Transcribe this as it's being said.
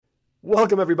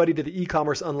Welcome, everybody, to the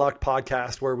Ecommerce Unlocked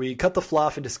podcast, where we cut the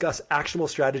fluff and discuss actionable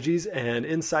strategies and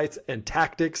insights and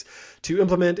tactics to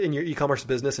implement in your e-commerce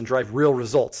business and drive real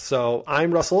results. So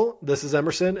I'm Russell, this is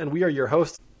Emerson, and we are your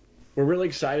hosts. We're really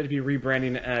excited to be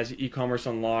rebranding as Ecommerce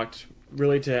Unlocked,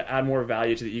 really to add more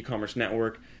value to the e-commerce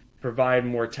network, provide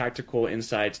more tactical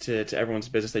insights to everyone's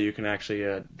business that you can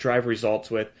actually drive results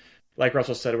with. Like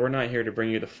Russell said, we're not here to bring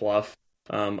you the fluff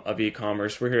of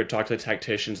e-commerce. We're here to talk to the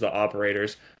tacticians, the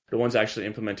operators, the ones actually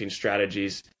implementing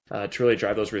strategies to really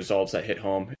drive those results that hit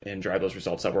home and drive those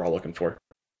results that we're all looking for.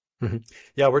 Mm-hmm.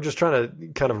 Yeah, we're just trying to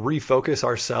kind of refocus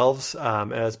ourselves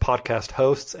as podcast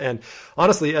hosts and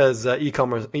honestly as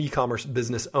e-commerce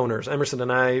business owners. Emerson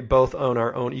and I both own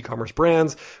our own e-commerce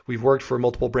brands. We've worked for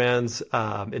multiple brands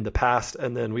in the past,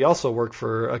 and then we also work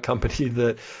for a company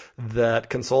that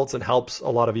consults and helps a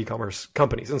lot of e-commerce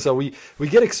companies. And so we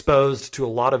get exposed to a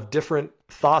lot of different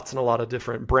thoughts and a lot of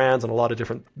different brands and a lot of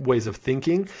different ways of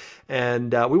thinking.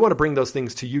 And we want to bring those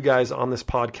things to you guys on this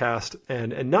podcast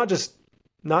and not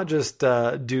just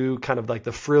do kind of like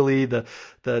the frilly, the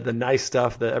nice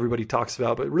stuff that everybody talks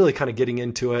about, but really kind of getting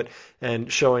into it and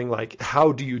showing like,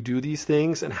 how do you do these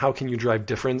things and how can you drive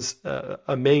difference,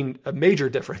 a major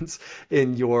difference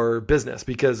in your business?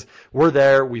 Because we're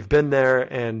there, we've been there,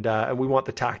 and we want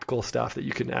the tactical stuff that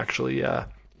you can actually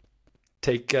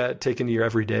take into your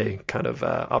everyday kind of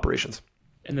operations.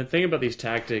 And the thing about these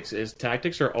tactics is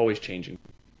tactics are always changing.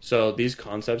 So these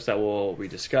concepts that we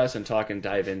discuss and talk and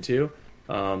dive into,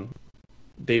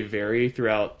 they vary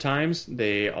throughout times.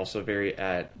 They also vary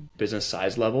at business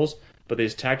size levels, but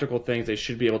these tactical things, they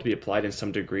should be able to be applied in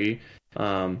some degree,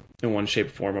 in one shape,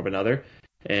 form, or another.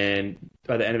 And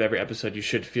by the end of every episode, you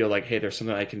should feel like, hey, there's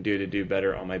something I can do to do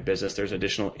better on my business. There's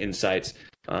additional insights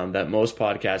that most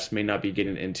podcasts may not be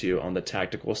getting into on the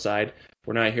tactical side.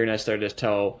 We're not here necessarily to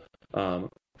tell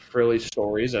frilly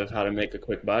stories of how to make a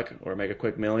quick buck or make a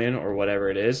quick million or whatever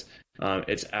it is.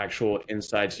 It's actual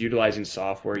insights, utilizing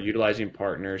software, utilizing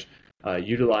partners,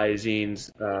 utilizing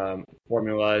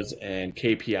formulas and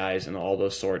KPIs and all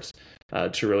those sorts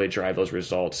to really drive those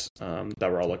results that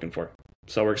we're all looking for.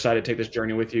 So we're excited to take this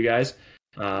journey with you guys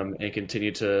and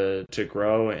continue to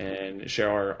grow and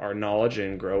share our knowledge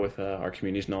and grow with our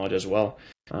community's knowledge as well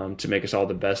to make us all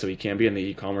the best that we can be in the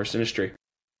e-commerce industry.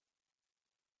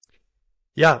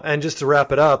 Yeah, and just to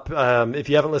wrap it up, if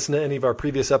you haven't listened to any of our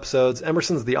previous episodes,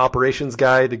 Emerson's the operations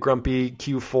guy, the grumpy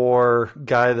Q4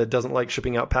 guy that doesn't like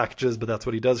shipping out packages, but that's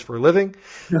what he does for a living.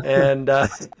 And I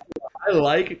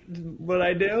like what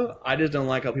I do. I just don't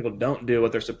like how people don't do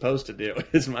what they're supposed to do.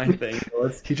 Is my thing. So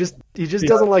he just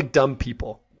doesn't like dumb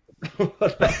people.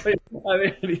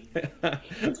 I mean,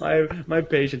 my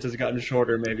patience has gotten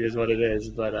shorter, maybe is what it is.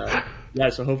 But yeah,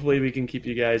 so hopefully we can keep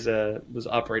you guys, those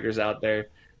operators out there.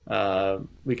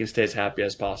 We can stay as happy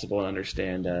as possible and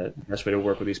understand the best way to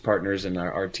work with these partners and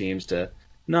our teams to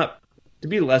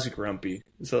be less grumpy.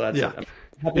 So that's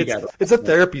it's a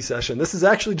therapy session. This is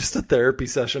actually just a therapy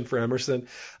session for Emerson.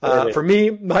 For me,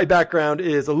 my background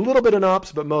is a little bit in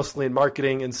ops, but mostly in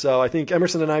marketing. And so I think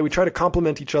Emerson and I, we try to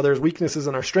complement each other's weaknesses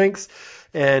and our strengths.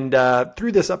 And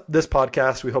through this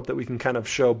podcast, we hope that we can kind of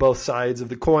show both sides of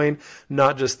the coin,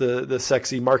 not just the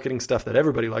sexy marketing stuff that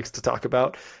everybody likes to talk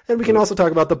about. And we can also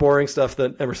talk about the boring stuff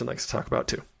that Emerson likes to talk about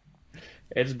too.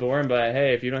 It's boring, but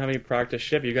hey, if you don't have any product to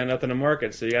ship, you got nothing to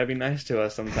market, so you gotta be nice to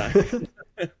us sometimes.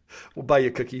 We'll buy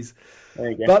you cookies.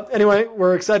 There you go. But anyway,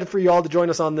 we're excited for you all to join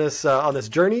us on this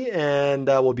journey, and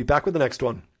we'll be back with the next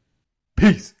one.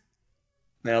 Peace.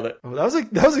 Nailed it. Oh,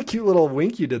 that was a cute little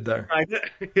wink you did there. I liked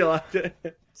it. You liked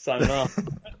it. Sign off.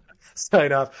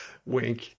 Sign off. Wink.